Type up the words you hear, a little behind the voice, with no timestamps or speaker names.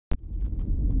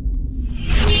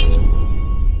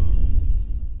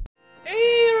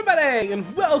Hey, and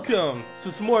welcome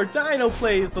to some more Dino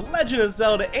Plays The Legend of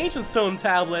Zelda Ancient Stone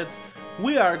Tablets.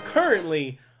 We are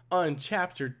currently on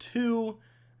Chapter 2.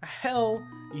 Hell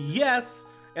yes.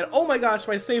 And oh my gosh,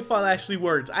 my save file actually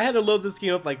worked. I had to load this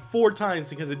game up like 4 times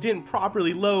because it didn't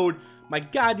properly load my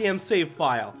goddamn save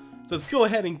file. So let's go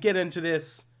ahead and get into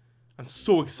this. I'm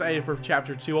so excited for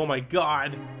Chapter 2, oh my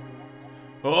god.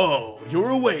 Oh, you're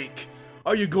awake.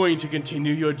 Are you going to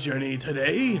continue your journey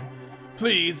today?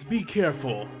 Please be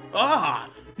careful. Ah,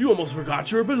 you almost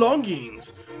forgot your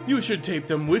belongings. You should take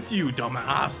them with you,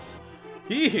 dumbass.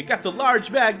 He got the large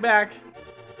bag back.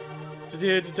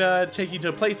 To take you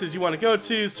to places you want to go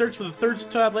to. Search for the third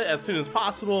tablet as soon as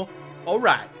possible.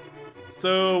 Alright.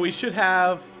 So we should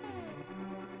have...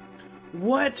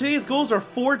 What? Today's goals are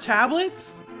 4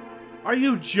 tablets? Are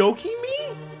you joking me?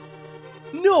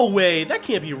 No way. That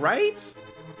can't be right.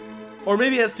 Or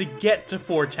maybe it has to get to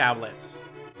 4 tablets.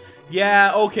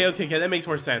 Yeah, okay, that makes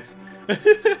more sense.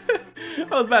 I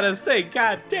was about to say,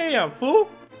 god damn, fool.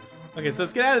 Okay, so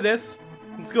let's get out of this.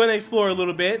 Let's go ahead and explore a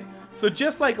little bit. So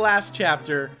just like last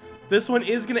chapter, this one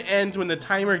is going to end when the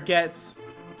timer gets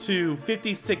to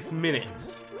 56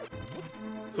 minutes.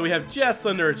 So we have just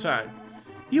under a time.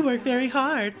 You work very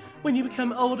hard. When you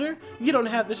become older, you don't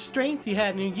have the strength you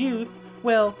had in your youth.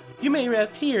 Well, you may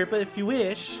rest here, but if you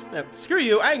wish... Now, screw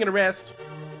you, I ain't gonna rest.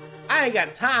 I ain't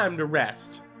got time to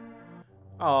rest.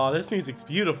 Oh, this music's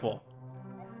beautiful.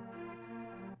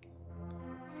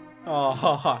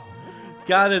 Oh,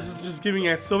 God, this is just giving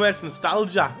us so much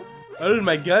nostalgia. Oh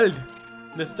my god.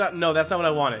 No, that's not what I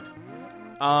wanted.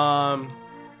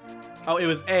 Oh, it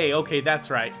was A. Okay, that's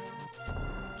right.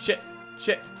 Shit.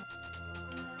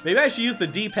 Maybe I should use the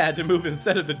D-pad to move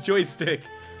instead of the joystick.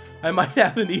 I might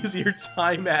have an easier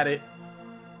time at it.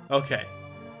 Okay.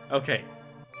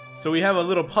 So we have a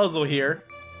little puzzle here.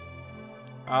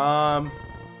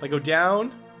 If I go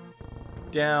down,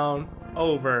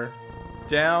 over,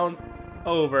 down,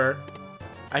 over,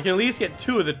 I can at least get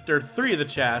 2 of the, or 3 of the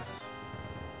chests.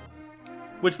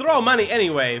 Which they're all money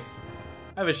anyways.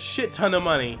 I have a shit ton of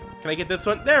money. Can I get this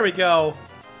one? There we go.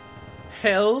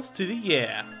 Hells to the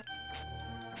yeah.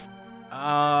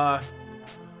 I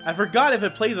forgot if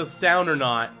it plays a sound or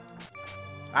not.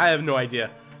 I have no idea.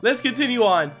 Let's continue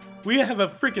on. We have a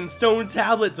freaking stone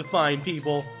tablet to find,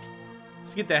 people.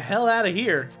 Let's get the hell out of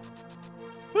here.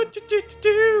 What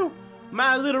do?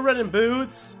 My little running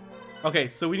boots. Okay,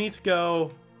 so we need to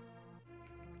go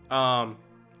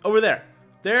over there.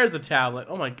 There's a tablet.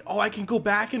 Oh my, oh, I can go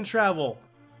back and travel.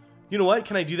 You know what?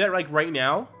 Can I do that like right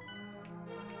now?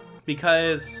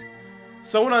 Because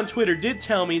someone on Twitter did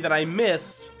tell me that I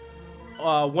missed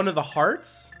one of the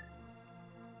hearts.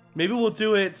 Maybe we'll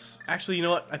do it. Actually, you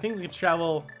know what? I think we can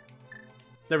travel.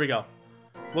 There we go.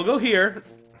 We'll go here.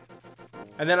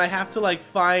 And then I have to like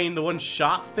find the one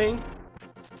shop thing.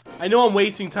 I know I'm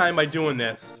wasting time by doing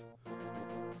this.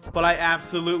 But I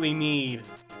absolutely need.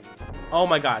 Oh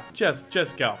my god.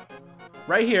 Just go.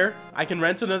 Right here, I can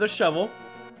rent another shovel.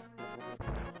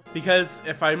 Because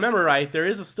if I remember right, there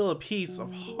is still a piece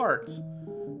of heart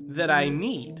that I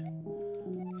need.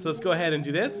 So let's go ahead and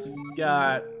do this.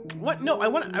 Got what? No, I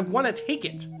want to take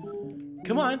it.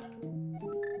 Come on.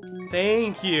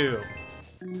 Thank you.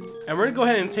 And we're gonna go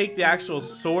ahead and take the actual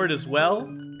sword as well.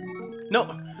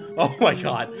 No. Oh my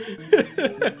god.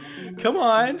 Come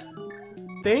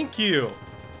on. Thank you.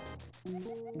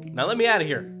 Now let me out of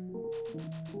here.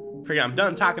 Forget, I'm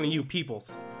done talking to you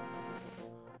peoples.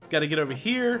 Gotta get over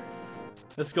here.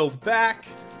 Let's go back.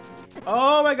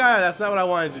 Oh my god, that's not what I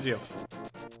wanted to do.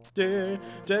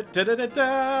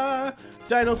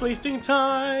 Dino's wasting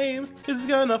time, cause he's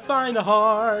gonna find a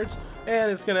heart, and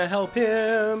it's gonna help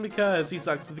him because he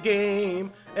sucks at the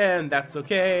game, and that's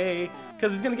okay,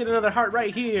 cause he's gonna get another heart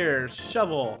right here.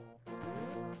 Shovel.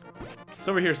 It's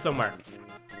over here somewhere.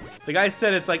 The guy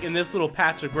said it's like in this little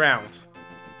patch of ground.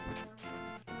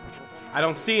 I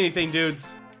don't see anything,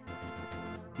 dudes.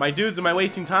 My dudes, am I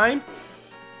wasting time?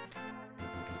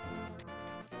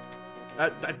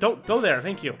 Don't go there,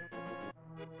 thank you.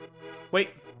 Wait.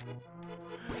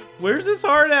 Where's this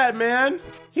heart at, man?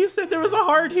 He said there was a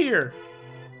heart here.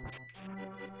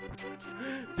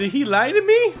 Did he lie to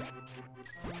me?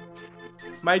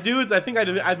 My dudes, I think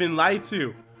I've been lied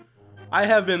to. I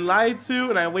have been lied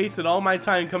to, and I wasted all my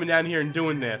time coming down here and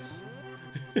doing this.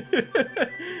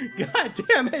 God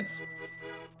damn it.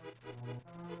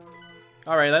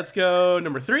 Alright, let's go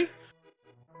number 3.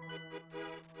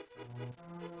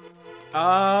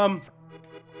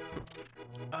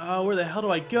 Where the hell do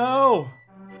I go?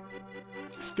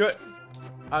 Screw it.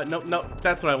 No,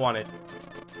 that's what I wanted.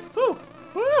 Woo!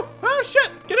 Oh shit!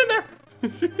 Get in there!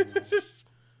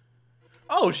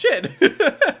 Oh shit!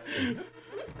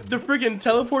 The freaking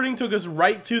teleporting took us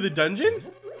right to the dungeon?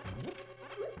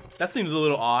 That seems a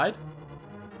little odd.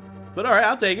 But alright,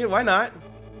 I'll take it. Why not?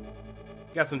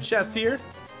 Got some chests here.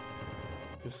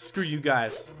 Screw you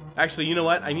guys. Actually, you know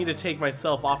what? I need to take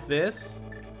myself off this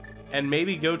and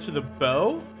maybe go to the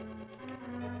bow.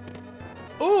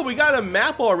 Oh, we got a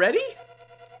map already?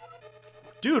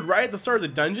 Dude, right at the start of the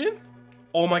dungeon?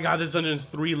 Oh my god, this dungeon is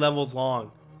 3 levels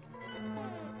long.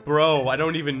 Bro, I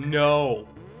don't even know.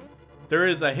 There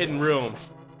is a hidden room.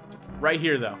 Right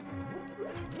here, though.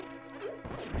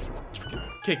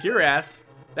 Kick your ass.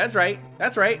 That's right.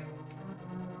 That's right.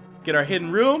 Get our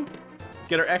hidden room.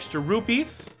 Get our extra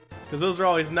rupees. Because those are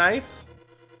always nice.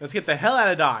 Let's get the hell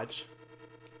out of Dodge.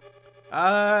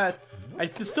 I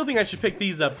still think I should pick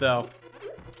these up, though.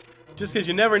 Just because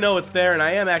you never know what's there, and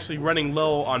I am actually running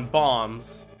low on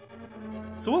bombs.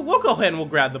 So we'll go ahead and we'll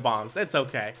grab the bombs. That's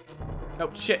okay. Oh,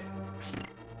 shit.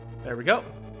 There we go.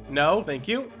 No, thank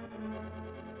you.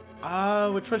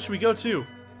 Which one should we go to?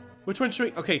 Which one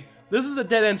should we... Okay, this is a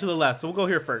dead end to the left, so we'll go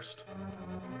here first.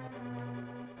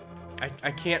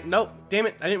 I can't... Nope. Damn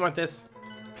it. I didn't want this.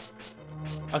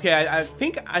 Okay, I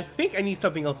think I need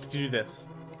something else to do this.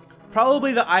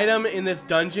 Probably the item in this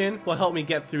dungeon will help me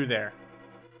get through there.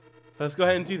 Let's go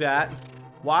ahead and do that.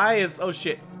 Why is... Oh,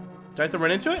 shit. Do I have to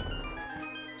run into it?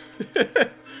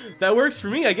 That works for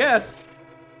me, I guess.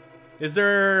 Is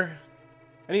there...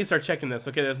 I need to start checking this.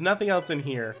 Okay, there's nothing else in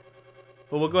here.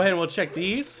 But we'll go ahead and we'll check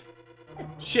these.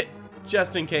 Shit.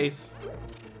 Just in case.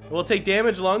 We'll take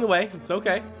damage along the way. It's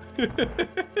okay. I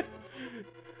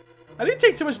didn't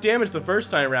take too much damage the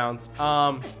first time around.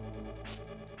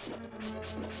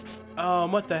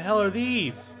 What the hell are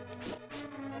these?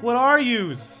 What are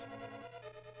yous?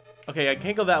 Okay, I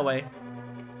can't go that way.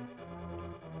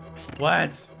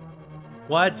 What?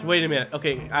 What? Wait a minute.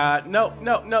 Okay, no,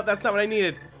 that's not what I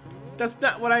needed. That's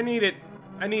not what I needed.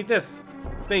 I need this.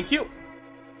 Thank you.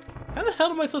 How the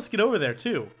hell am I supposed to get over there,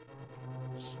 too?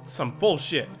 Some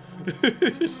bullshit.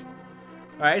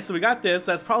 Alright, so we got this.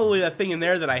 That's probably that thing in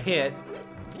there that I hit.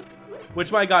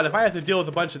 Which, my god, if I have to deal with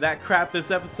a bunch of that crap this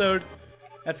episode,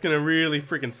 that's gonna really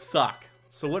freaking suck.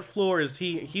 So what floor is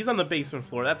he? He's on the basement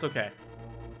floor. That's okay.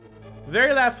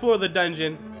 Very last floor of the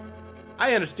dungeon.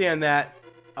 I understand that.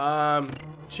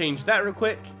 Change that real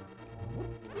quick.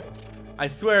 I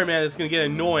swear, man, it's gonna get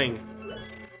annoying.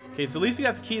 Okay, so at least we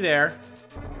got the key there.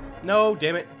 No,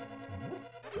 damn it.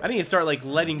 I need to start, like,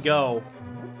 letting go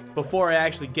before I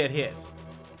actually get hit.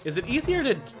 Is it easier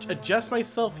to adjust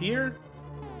myself here?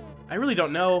 I really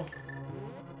don't know.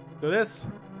 Go this.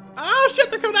 Oh,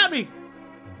 shit, they're coming at me.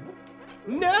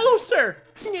 No, sir.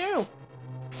 No.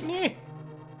 Nah.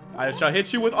 I shall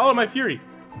hit you with all of my fury.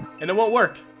 And it won't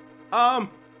work.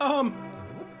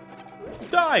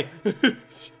 Die.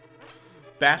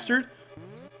 Bastard.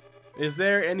 Is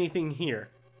there anything here?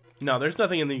 No, there's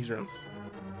nothing in these rooms.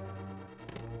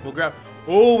 We'll grab...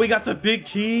 Oh, we got the big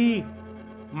key.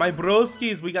 My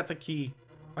broskies, we got the key.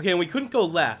 Okay, and we couldn't go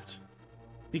left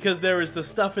because there was the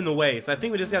stuff in the way. So I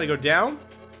think we just gotta go down.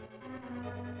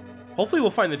 Hopefully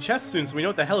we'll find the chest soon so we know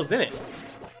what the hell is in it.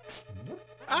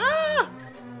 Ah!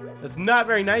 That's not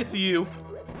very nice of you.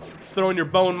 Throwing your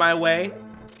bone my way.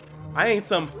 I ain't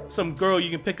some girl you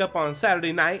can pick up on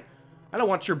Saturday night. I don't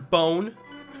want your bone.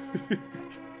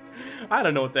 I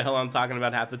don't know what the hell I'm talking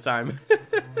about half the time.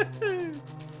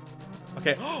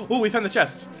 Okay. Oh, we found the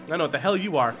chest. I know what the hell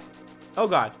you are. Oh,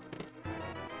 God.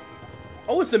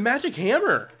 Oh, it's the magic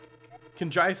hammer. Can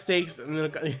drive stakes, and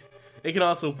then it can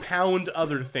also pound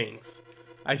other things.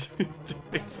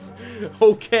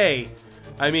 Okay.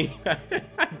 I mean,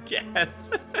 I guess.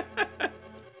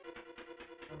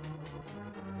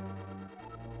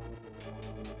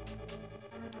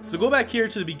 So go back here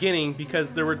to the beginning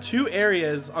because there were 2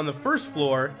 areas on the first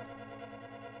floor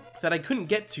that I couldn't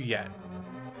get to yet.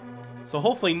 So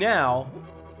hopefully now,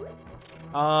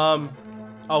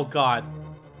 oh god,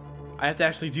 I have to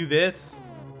actually do this.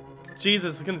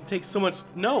 Jesus, it's gonna take so much.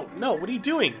 No, what are you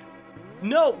doing?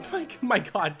 No, my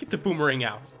god, get the boomerang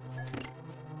out.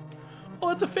 Oh,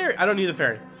 it's a fairy. I don't need the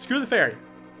fairy. Screw the fairy.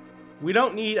 We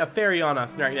don't need a fairy on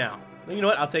us right now. You know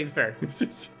what? I'll take the fairy.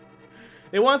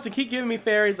 It wants to keep giving me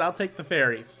fairies. I'll take the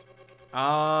fairies.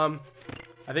 I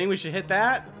think we should hit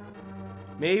that.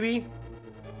 Maybe.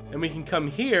 And we can come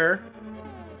here.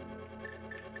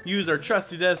 Use our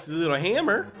trusty dusty little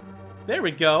hammer. There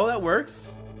we go. That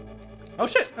works. Oh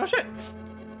shit. Oh shit.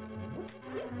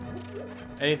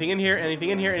 Anything in here?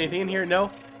 Anything in here? Anything in here?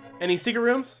 No. Any secret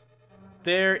rooms?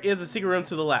 There is a secret room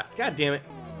to the left. God damn it.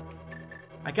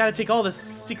 I gotta take all the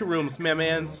secret rooms, my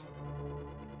mans.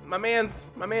 My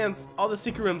mans, all the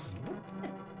secret rooms.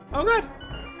 Oh god.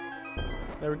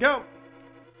 There we go.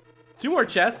 2 more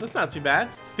chests. That's not too bad.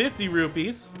 50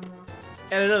 rupees.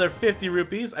 And another 50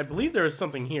 rupees. I believe there is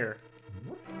something here.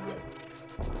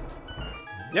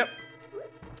 Yep.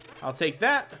 I'll take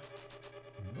that.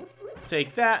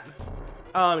 Take that.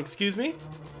 Excuse me?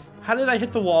 How did I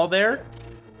hit the wall there?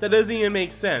 That doesn't even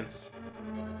make sense.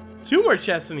 2 more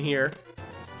chests in here.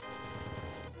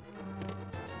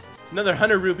 Another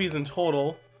 100 rupees in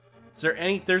total. Is there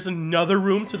any? There's another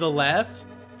room to the left?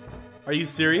 Are you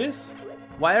serious?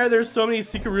 Why are there so many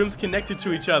secret rooms connected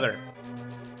to each other?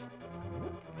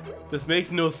 This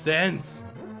makes no sense.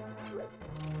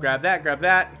 Grab that, grab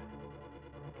that.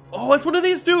 Oh, it's one of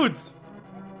these dudes!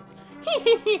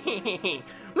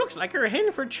 Looks like you're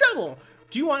heading for trouble.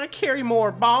 Do you want to carry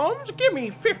more bombs? Give me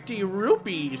 50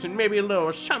 rupees and maybe a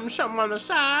little something on the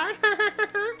side.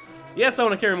 Yes, I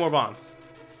want to carry more bombs.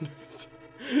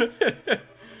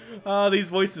 Oh, these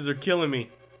voices are killing me.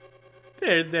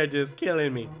 They're just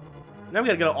killing me. Now we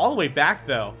gotta go all the way back,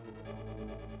 though.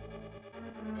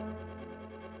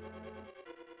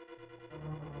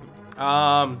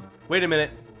 Wait a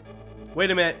minute.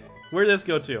 Wait a minute. Where did this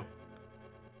go to?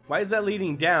 Why is that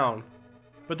leading down?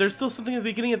 But there's still something at the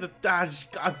beginning of the...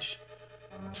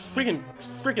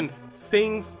 freaking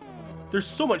things. There's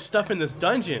so much stuff in this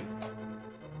dungeon.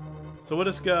 So we'll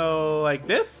just go like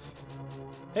this.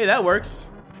 Hey, that works.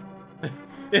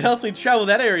 It helps me travel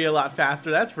that area a lot faster,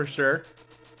 that's for sure.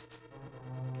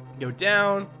 Go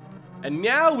down. And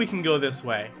now we can go this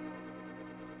way.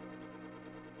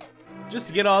 Just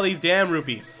to get all these damn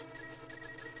rupees.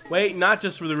 Wait, not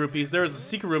just for the rupees. There was a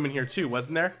secret room in here too,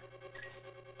 wasn't there?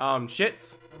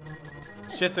 Shits.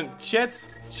 Shits and shits.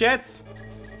 Shits.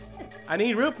 I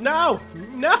need no!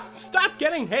 No! Stop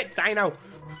getting hit, Dino!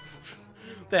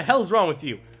 The hell's wrong with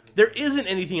you? There isn't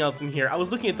anything else in here. I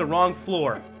was looking at the wrong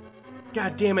floor.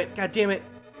 God damn it, god damn it.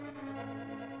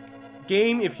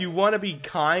 Game, if you want to be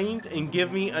kind and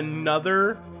give me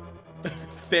another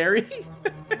fairy,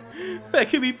 that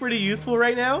could be pretty useful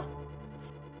right now.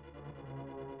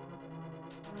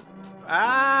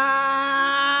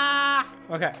 Ah!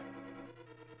 Okay.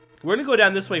 We're gonna go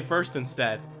down this way first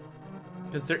instead.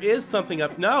 Because there is something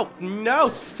up. No! No,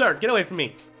 sir! Get away from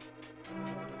me!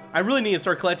 I really need to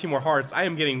start collecting more hearts. I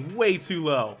am getting way too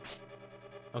low.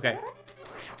 Okay.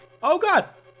 Oh god!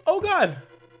 Oh god!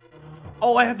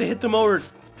 Oh, I have to hit them over.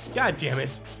 God damn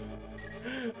it.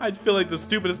 I feel like the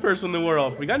stupidest person in the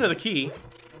world. We got another key.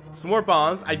 Some more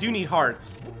bombs. I do need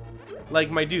hearts.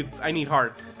 Like my dudes, I need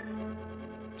hearts.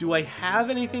 Do I have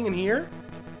anything in here?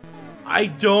 I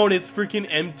don't. It's freaking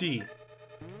empty.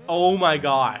 Oh my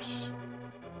gosh.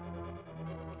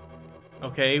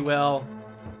 Okay, well,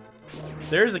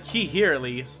 there's a key here at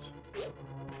least.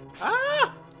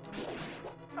 Ah!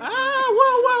 Ah!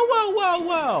 Whoa, whoa, whoa, whoa,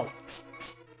 whoa!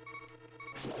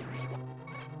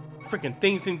 Freaking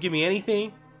things didn't give me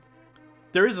anything.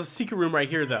 There is a secret room right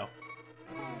here, though.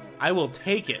 I will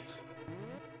take it.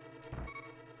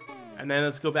 And then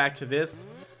let's go back to this,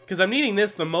 because I'm needing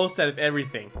this the most out of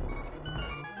everything.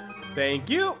 Thank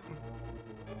you.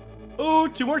 Ooh,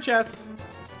 2 more chests.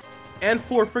 And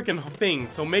 4 freaking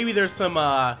things. So maybe there's some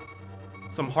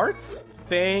hearts?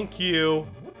 Thank you.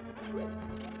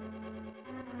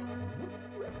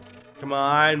 Come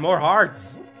on, more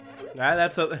hearts.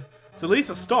 That's it's at least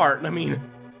a start. I mean,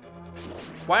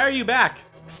 why are you back?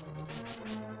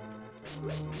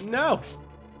 No.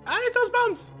 Ah, he throws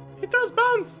bones. He throws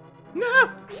bones.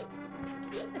 No.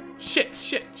 Shit,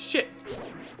 shit, shit.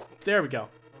 There we go.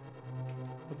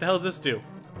 What the hell does this do?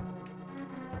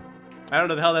 I don't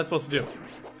know the hell that's supposed to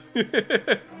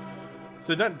do.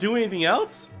 So not do anything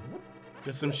else?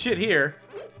 There's some shit here.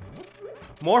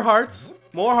 More hearts.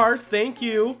 More hearts. Thank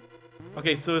you.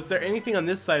 Okay, so is there anything on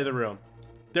this side of the room?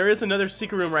 There is another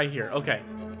secret room right here. Okay.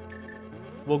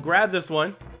 We'll grab this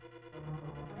one.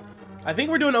 I think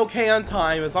we're doing okay on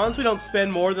time. As long as we don't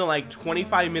spend more than like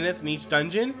 25 minutes in each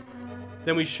dungeon,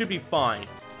 then we should be fine.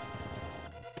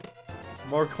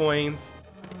 More coins.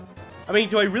 I mean,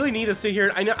 do I really need to sit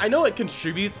here? I know it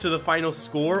contributes to the final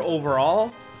score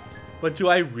overall, but do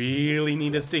I really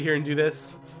need to sit here and do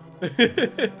this?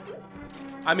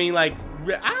 I mean, like,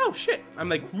 ow, shit. I'm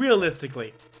like,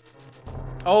 realistically.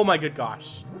 Oh my good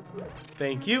gosh.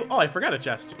 Thank you. Oh, I forgot a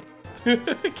chest.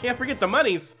 Can't forget the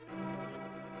monies.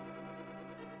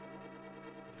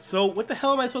 So, what the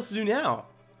hell am I supposed to do now?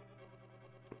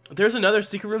 There's another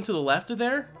secret room to the left of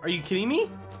there? Are you kidding me?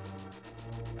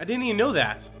 I didn't even know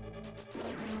that.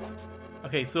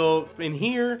 Okay, so in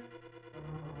here,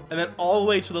 and then all the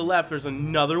way to the left, there's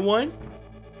another one.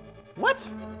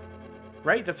 What?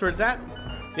 Right? That's where it's at?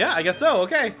 Yeah, I guess so.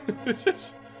 Okay.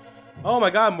 Oh my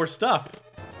god, more stuff.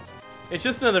 It's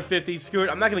just another 50. Screw it.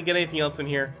 I'm not gonna get anything else in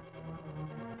here.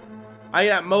 I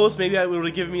mean, at most, maybe it would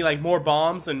have given me like more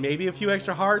bombs and maybe a few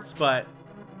extra hearts, but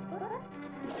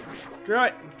screw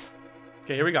it.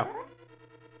 Okay, here we go.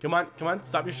 Come on, come on,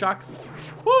 stop your shocks.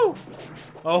 Woo!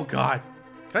 Oh god.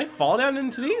 Can I fall down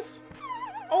into these?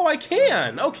 Oh, I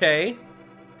can! Okay.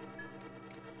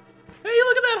 Hey,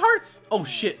 look at that hearts! Oh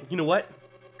shit, you know what?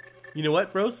 You know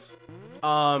what, bros?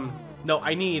 No,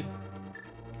 I need...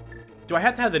 Do I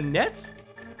have to have the net?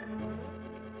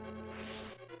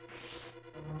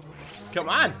 Come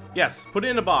on! Yes, put it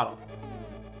in a bottle.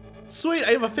 Sweet,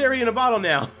 I have a fairy in a bottle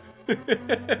now.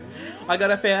 I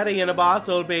got a fairy in a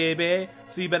bottle, baby.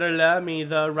 So you better love me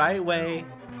the right way.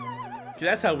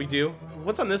 That's how we do.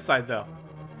 What's on this side, though?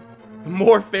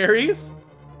 More fairies?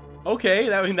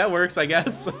 Okay, I mean, that works, I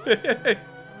guess.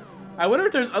 I wonder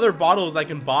if there's other bottles I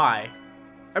can buy.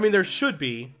 I mean, there should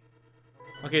be.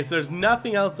 Okay, so there's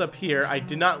nothing else up here. I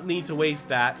did not need to waste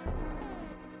that.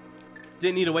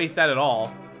 Didn't need to waste that at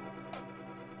all.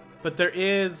 But there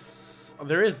is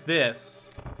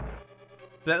this.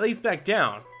 That leads back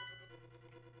down.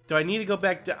 Do I need to go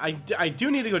back down? I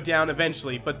do need to go down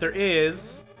eventually, but there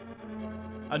is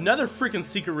another freaking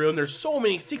secret room. There's so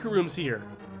many secret rooms here.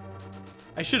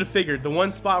 I should have figured the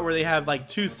one spot where they have like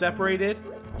two separated.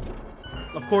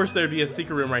 Of course there'd be a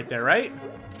secret room right there, right?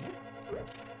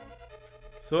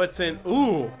 So it's in,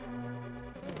 ooh.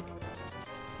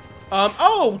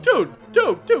 Oh,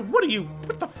 dude, what are you,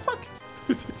 what the fuck?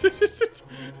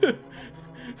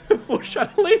 Four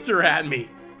shot a laser at me.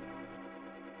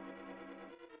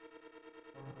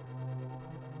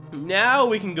 Now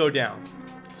we can go down.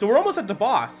 So we're almost at the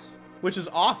boss, which is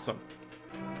awesome.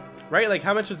 Right? Like,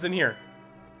 how much is in here?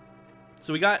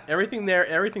 So we got everything there,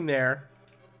 everything there.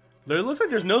 There looks like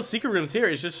there's no secret rooms here.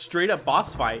 It's just straight up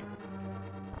boss fight.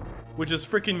 Which is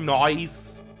freaking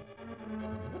nice.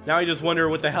 Now I just wonder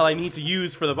what the hell I need to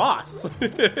use for the boss.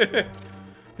 Because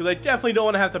I definitely don't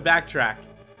want to have to backtrack.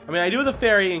 I mean, I do have the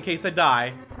fairy in case I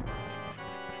die.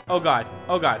 Oh god.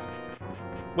 Oh god.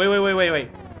 Wait.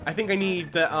 I think I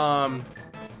need the,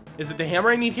 is it the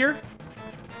hammer I need here?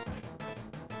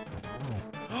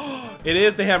 It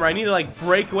is the hammer. I need to, like,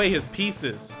 break away his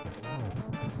pieces.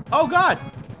 Oh god!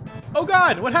 Oh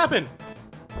god! What happened?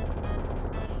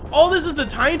 Oh, this is the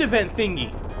timed event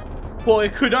thingy. Well,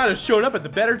 it could not have shown up at the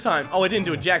better time. Oh, I didn't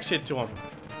do a jack shit to him.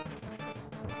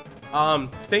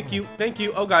 Thank you. Thank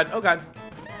you. Oh god. Oh god.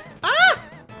 Ah!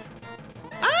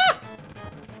 Ah!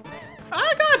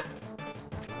 Ah, god!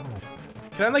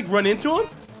 Can I, like, run into him?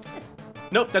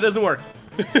 Nope, that doesn't work.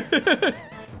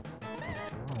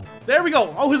 There we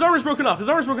go. Oh, his armor's broken off. His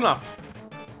armor's broken off.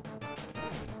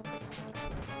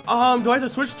 Do I have to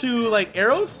switch to, like,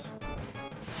 arrows?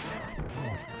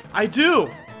 I do.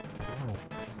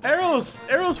 Arrows.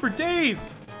 Arrows for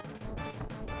days.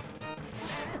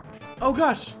 Oh,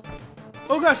 gosh.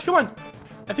 Oh, gosh. Come on.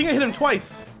 I think I hit him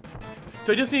twice.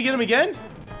 Do I just need to get him again?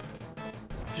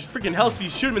 Just freaking helps if you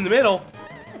shoot him in the middle.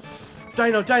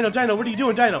 Dino. What are you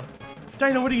doing, Dino?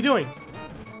 Dino, what are you doing?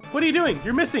 What are you doing?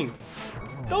 You're missing.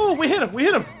 Oh, we hit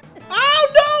him. Oh,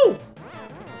 no!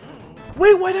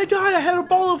 Wait, why did I die? I had a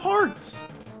ball of hearts.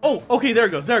 Oh, okay, there it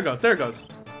goes.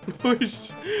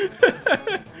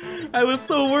 I was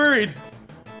so worried.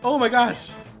 Oh my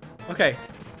gosh. Okay.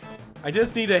 I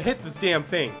just need to hit this damn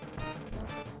thing.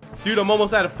 Dude, I'm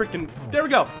almost out of freaking... There we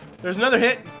go. There's another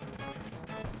hit.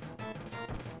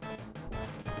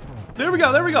 There we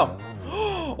go.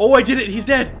 Oh, I did it. He's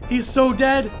dead. He's so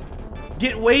dead.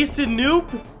 Get wasted,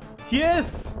 noob.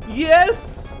 Yes.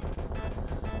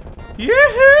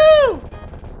 Yoo-hoo!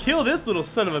 Kill this little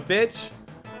son of a bitch.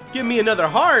 Give me another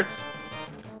heart.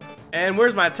 And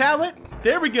where's my tablet?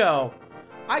 There we go.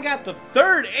 I got the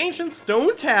third ancient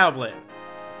stone tablet.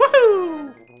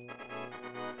 Woohoo!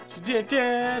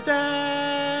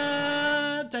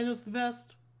 Dino's the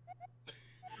best.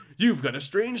 You've got a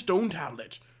strange stone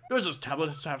tablet. Does this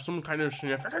tablet have some kind of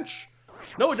significance?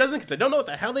 No, it doesn't, because I don't know what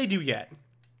the hell they do yet.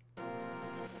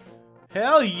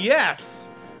 Hell yes!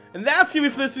 And that's gonna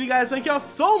be for this video, guys. Thank y'all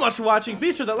so much for watching.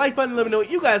 Be sure to like button and let me know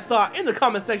what you guys thought in the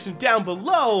comment section down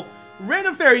below.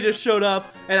 Random fairy just showed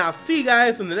up, and I'll see you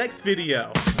guys in the next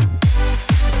video.